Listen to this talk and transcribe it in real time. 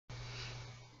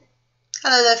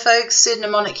Hello there folks,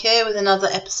 Mnemonic here with another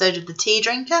episode of The Tea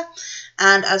Drinker,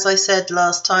 and as I said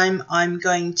last time, I'm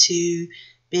going to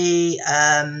be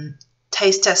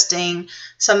taste testing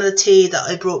some of the tea that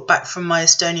I brought back from my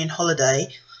Estonian holiday.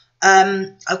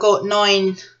 I've got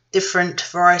 9 different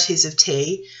varieties of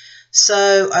tea,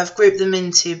 so I've grouped them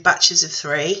into batches of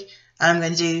 3, and I'm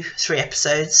going to do 3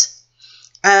 episodes.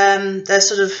 They're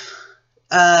sort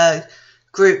of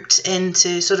grouped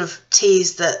into sort of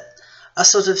teas that are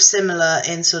sort of similar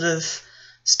in sort of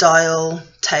style,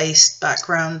 taste,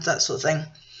 background, that sort of thing.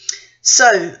 So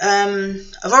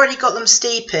I've already got them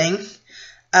steeping,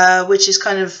 which is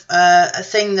kind of a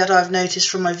thing that I've noticed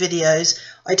from my videos.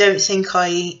 I don't think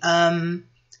I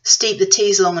steep the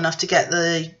teas long enough to get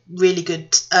the really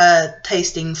good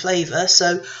tasting flavour,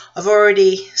 so I've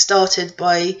already started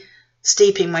by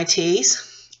steeping my teas.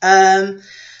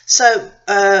 So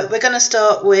we're going to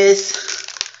start with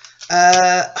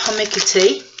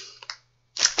Hommikutee,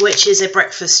 which is a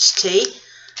breakfast tea,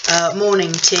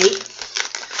 morning tea.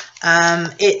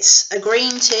 It's a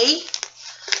green tea,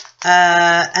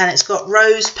 and it's got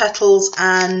rose petals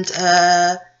and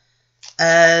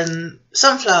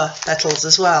sunflower petals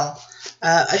as well.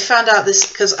 I found out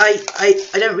this because I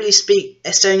don't really speak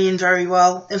Estonian very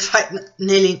well, in fact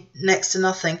nearly next to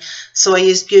nothing, so I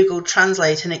used Google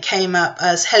Translate and it came up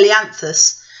as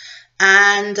helianthus.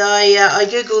 And I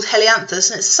googled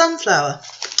helianthus and it's a sunflower.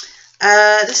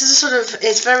 This is a sort of,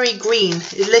 it's very green.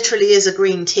 It literally is a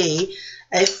green tea.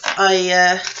 If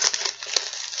I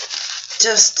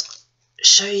just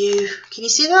show you, can you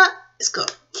see that? It's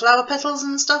got flower petals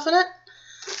and stuff in it.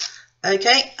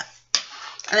 Okay,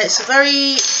 and it's a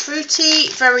very fruity,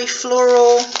 very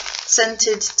floral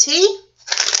scented tea.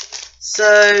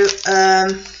 So,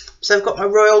 so I've got my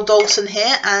Royal Dalton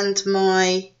here and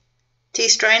my tea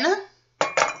strainer.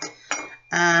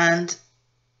 And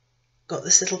got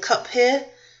this little cup here.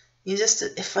 You just,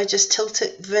 if I just tilt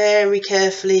it very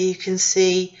carefully, you can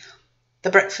see the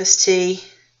breakfast tea.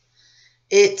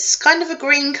 It's kind of a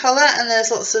green colour, and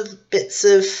there's lots of bits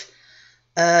of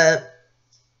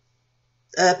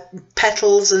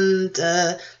petals and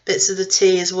bits of the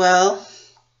tea as well.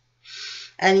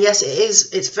 And yes, it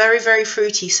is. It's very, very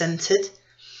fruity scented.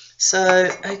 So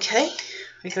okay,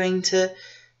 we're going to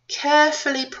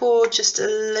carefully pour just a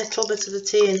little bit of the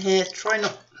tea in here. Try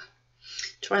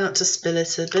not to spill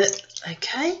it a bit.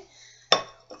 Okay.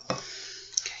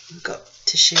 Okay, I've got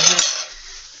tissue here.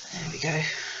 There we go.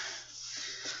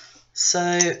 So,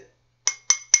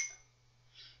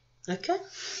 okay.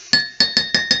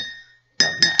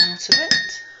 Got that out of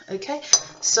it. Okay.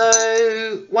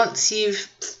 So once you've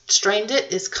strained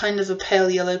it, it's kind of a pale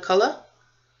yellow colour.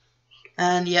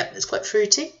 And yep, it's quite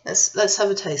fruity. Let's have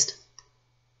a taste.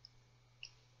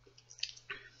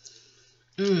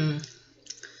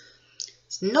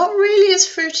 It's not really as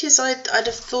fruity as I'd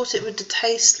have thought it would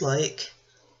taste like.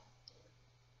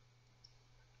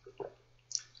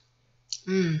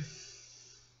 Yeah,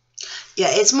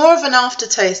 it's more of an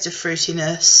aftertaste of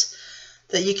fruitiness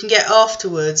that you can get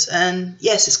afterwards, and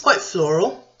yes, it's quite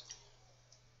floral.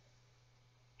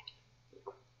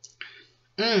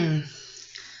 The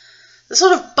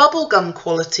sort of bubblegum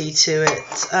quality to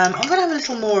it. I'm going to have a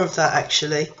little more of that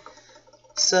actually.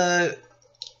 So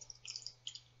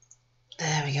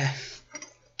there we go.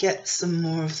 Get some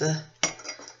more of the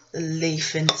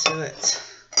leaf into it.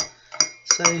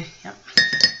 So, yep.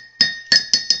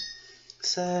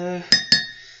 So,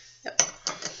 yep.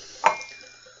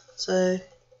 So,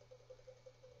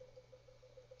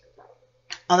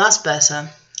 oh, that's better.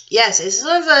 Yes, it's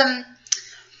sort of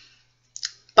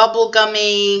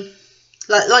bubblegummy,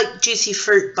 like juicy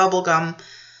fruit bubblegum.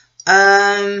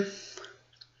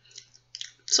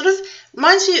 Sort of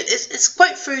reminds me, it's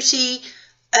quite fruity,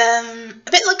 a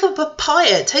bit like a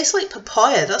papaya. It tastes like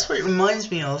papaya, that's what it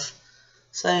reminds me of.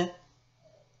 So,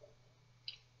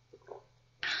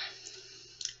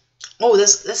 oh,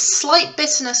 there's slight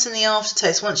bitterness in the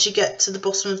aftertaste once you get to the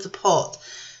bottom of the pot.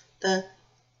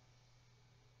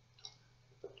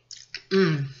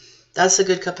 That's a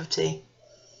good cup of tea.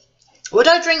 Would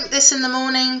I drink this in the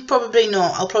morning? Probably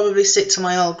not. I'll probably stick to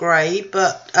my Earl Grey,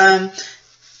 but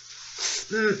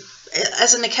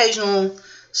as an occasional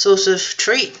sort of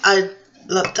treat, I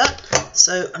love that.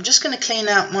 So I'm just going to clean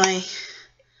out my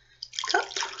cup.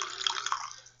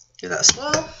 Give that a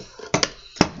swirl.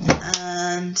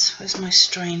 And where's my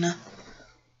strainer?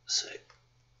 So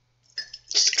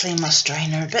just clean my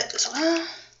strainer a bit as well.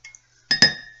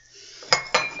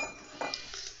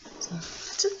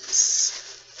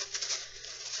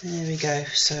 There we go.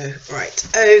 So, right.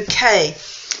 Okay.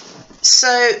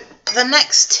 So, the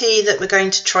next tea that we're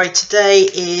going to try today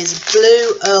is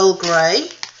Blue Earl Grey.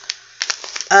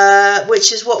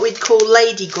 which is what we'd call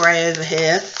lady grey over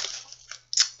here.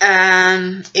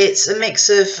 It's a mix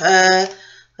of,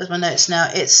 where's my notes now?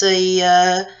 It's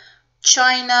a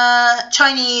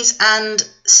Chinese and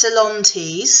Ceylon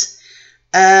teas,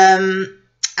 and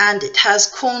it has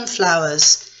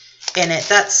cornflowers in it.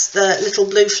 That's the little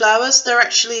blue flowers. They're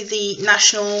actually the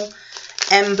national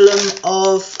emblem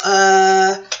of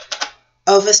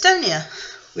Estonia,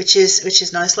 which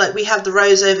is nice. Like, we have the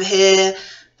rose over here.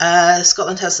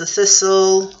 Scotland has the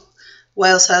thistle.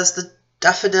 Wales has the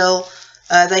daffodil.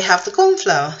 They have the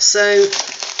cornflower. So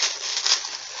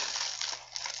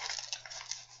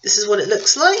this is what it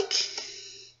looks like.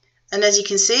 And as you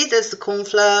can see, there's the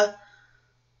cornflower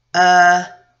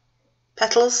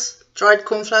petals. Dried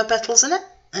cornflower petals in it.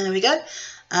 There we go.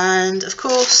 And of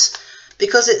course,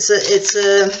 because it's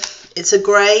a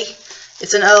grey,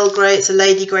 it's an Earl Grey, it's a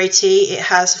lady grey tea, it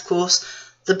has of course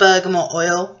the bergamot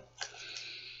oil.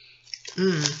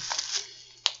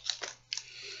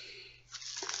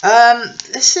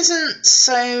 This isn't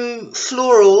so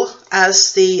floral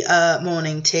as the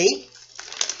morning tea.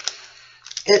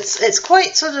 It's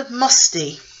quite sort of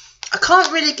musty. I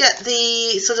can't really get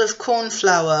the sort of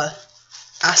cornflower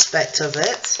aspect of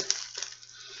it,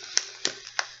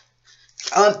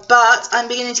 but I'm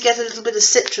beginning to get a little bit of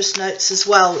citrus notes as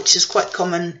well, which is quite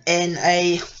common in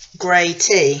a grey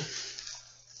tea.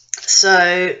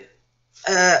 So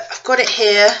I've got it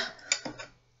here.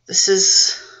 This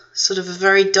is sort of a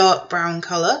very dark brown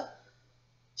colour,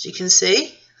 as you can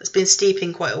see. It's been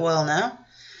steeping quite a while now.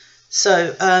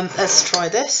 So let's try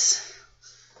this.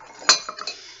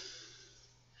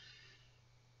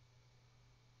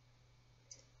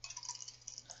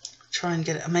 Try and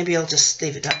get it. Maybe I'll just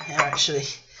leave it down here actually.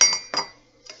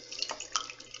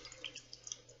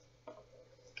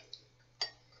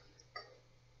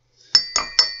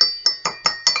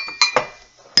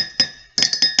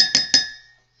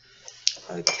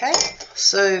 Okay,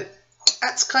 so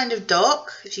that's kind of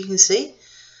dark, if you can see.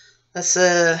 That's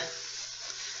a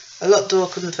lot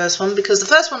darker than the first one, because the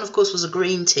first one of course was a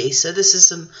green tea, so this is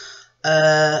some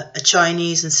a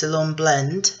Chinese and Ceylon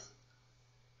blend.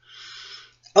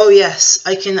 Oh yes,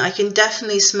 I can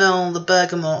definitely smell the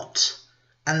bergamot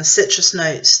and the citrus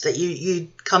notes that you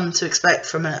come to expect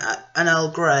from an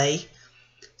Earl Grey.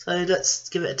 So let's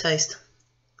give it a taste.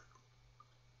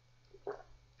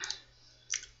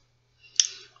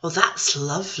 Oh, that's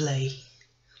lovely.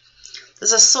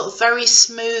 There's a sort of very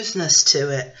smoothness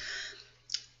to it.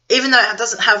 Even though it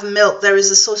doesn't have milk, there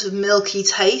is a sort of milky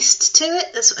taste to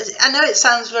it. I know it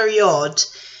sounds very odd,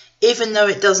 even though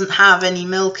it doesn't have any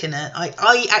milk in it.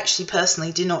 I actually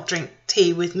personally do not drink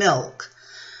tea with milk.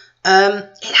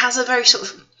 It has a very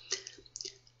sort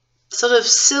of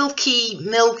silky,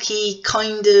 milky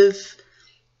kind of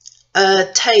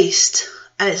taste,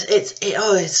 and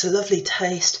it's a lovely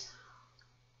taste.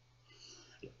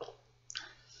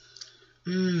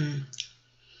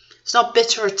 It's not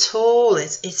bitter at all.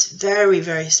 It's very,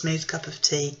 very smooth cup of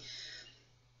tea.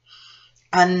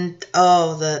 And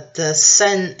oh, the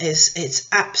scent it's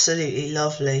absolutely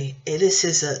lovely. This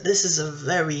is a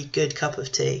very good cup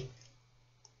of tea.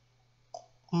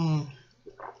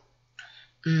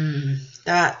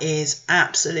 That is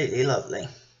absolutely lovely.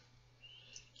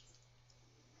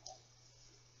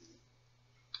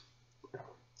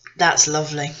 That's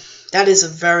lovely. That is a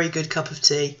very good cup of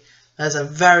tea. That's a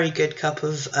very good cup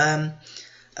of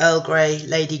Earl Grey,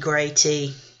 Lady Grey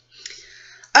tea.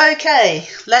 Okay,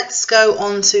 let's go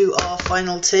on to our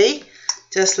final tea.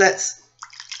 Just let's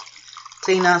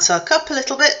clean out our cup a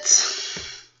little bit.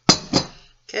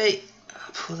 Okay,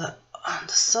 I'll pull that on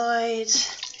the side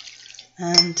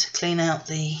and clean out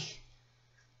the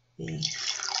there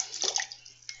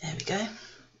we go.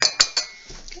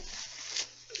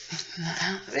 Clean that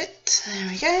out of it. There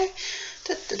we go.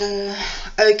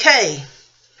 Okay.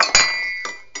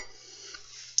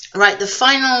 Right, the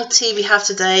final tea we have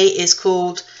today is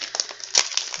called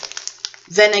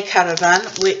Vene Caravan,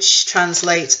 which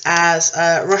translates as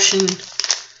Russian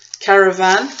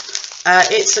Caravan.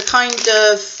 It's a kind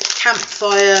of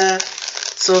campfire,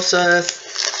 sort of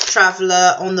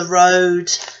traveller on the road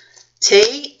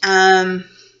tea. It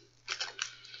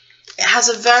has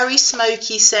a very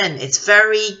smoky scent. It's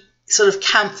very sort of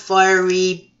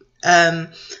campfire-y,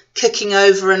 cooking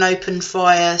over an open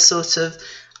fire, sort of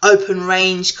open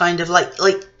range, kind of like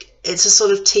it's a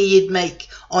sort of tea you'd make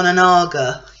on an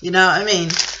Aga, you know what I mean,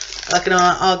 like an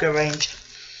Aga range.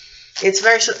 It's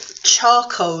very sort of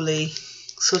charcoaly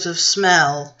sort of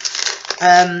smell.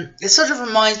 It sort of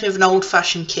reminds me of an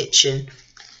old-fashioned kitchen.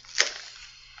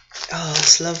 Oh,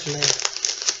 it's lovely.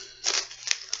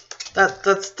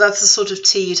 That's the sort of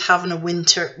tea you'd have on a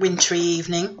wintry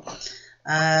evening.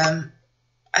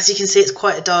 As you can see, it's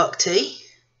quite a dark tea.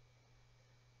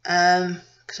 Can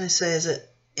I say, is it?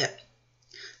 Yeah.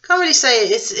 Can't really say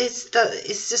it.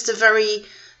 It's just a very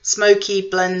smoky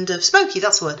blend of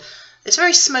that's the word. It's a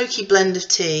very smoky blend of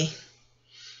tea.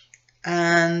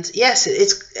 And yes,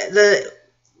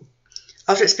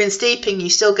 after it's been steeping, you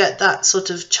still get that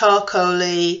sort of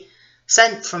charcoaly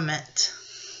scent from it.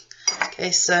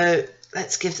 Okay, so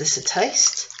let's give this a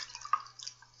taste.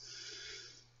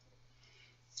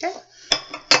 Okay.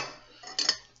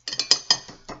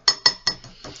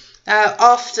 Now,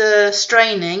 after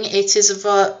straining, it is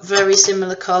a very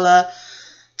similar colour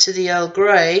to the Earl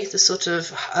Grey, the sort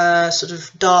of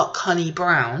dark honey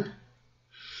brown.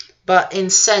 But in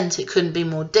scent, it couldn't be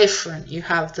more different. You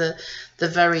have the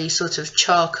very sort of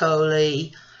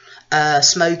charcoaly,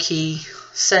 smoky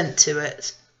scent to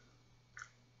it.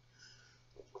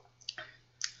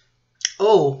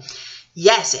 Oh,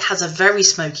 yes, it has a very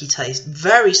smoky taste.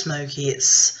 Very smoky.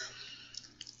 It's,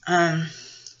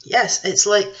 yes, it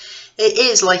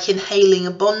is like inhaling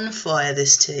a bonfire,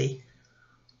 this tea.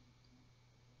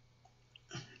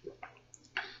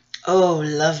 Oh,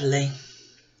 lovely.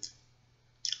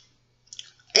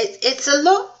 It's a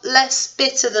lot less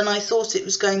bitter than I thought it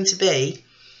was going to be.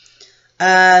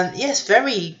 Yes,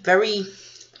 very, very.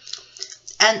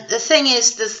 And the thing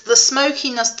is, the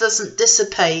smokiness doesn't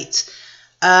dissipate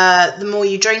the more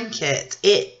you drink it.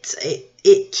 It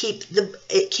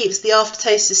keeps the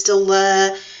aftertaste is still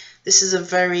there. This is a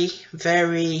very,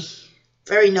 very,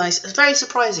 very nice, very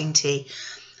surprising tea.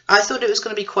 I thought it was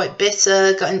going to be quite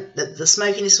bitter. The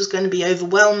smokiness was going to be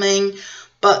overwhelming.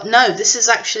 But no, this is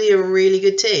actually a really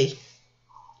good tea.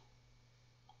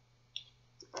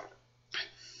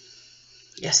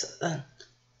 Yes,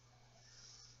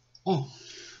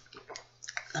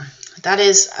 that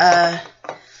is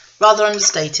rather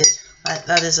understated.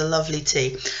 That is a lovely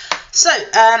tea. So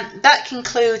that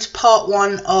concludes part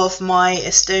 1 of my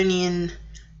Estonian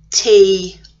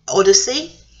tea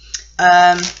odyssey.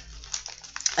 So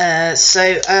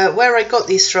where I got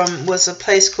these from was a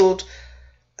place called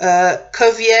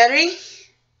Kovieri.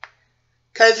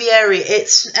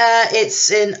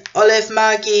 It's in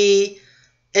Olevmägi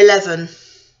 11,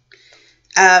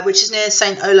 which is near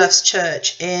St. Olaf's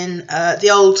Church in the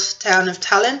old town of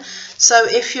Tallinn. So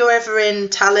if you're ever in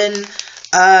Tallinn,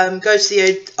 go to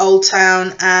the old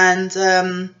town and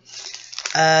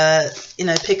you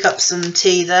know, pick up some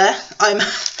tea there.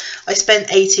 I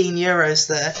spent 18 euros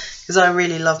there because I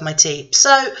really love my tea.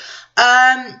 So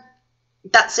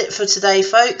that's it for today,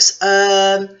 folks.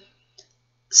 I'll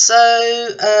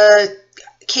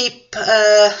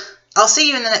see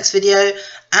you in the next video,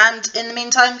 and in the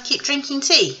meantime, keep drinking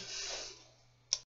tea.